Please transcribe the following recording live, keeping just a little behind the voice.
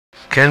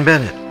Ken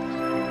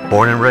Bennett,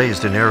 born and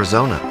raised in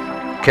Arizona.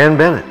 Ken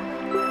Bennett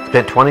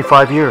spent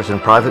 25 years in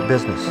private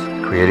business,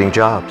 creating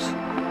jobs.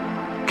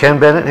 Ken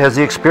Bennett has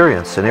the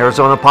experience in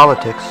Arizona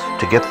politics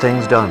to get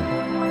things done.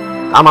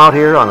 I'm out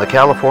here on the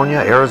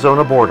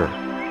California-Arizona border,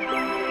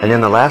 and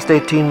in the last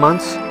 18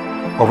 months,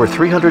 over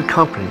 300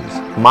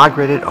 companies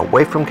migrated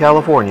away from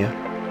California,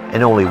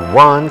 and only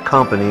one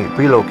company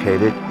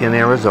relocated in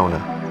Arizona.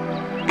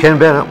 Ken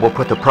Bennett will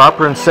put the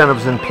proper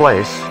incentives in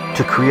place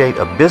to create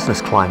a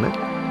business climate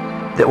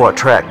that will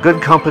attract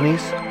good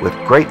companies with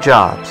great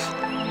jobs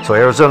so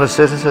Arizona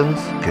citizens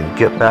can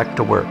get back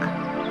to work.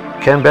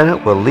 Ken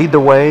Bennett will lead the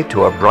way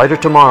to a brighter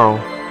tomorrow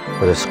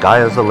where the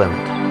sky is the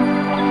limit.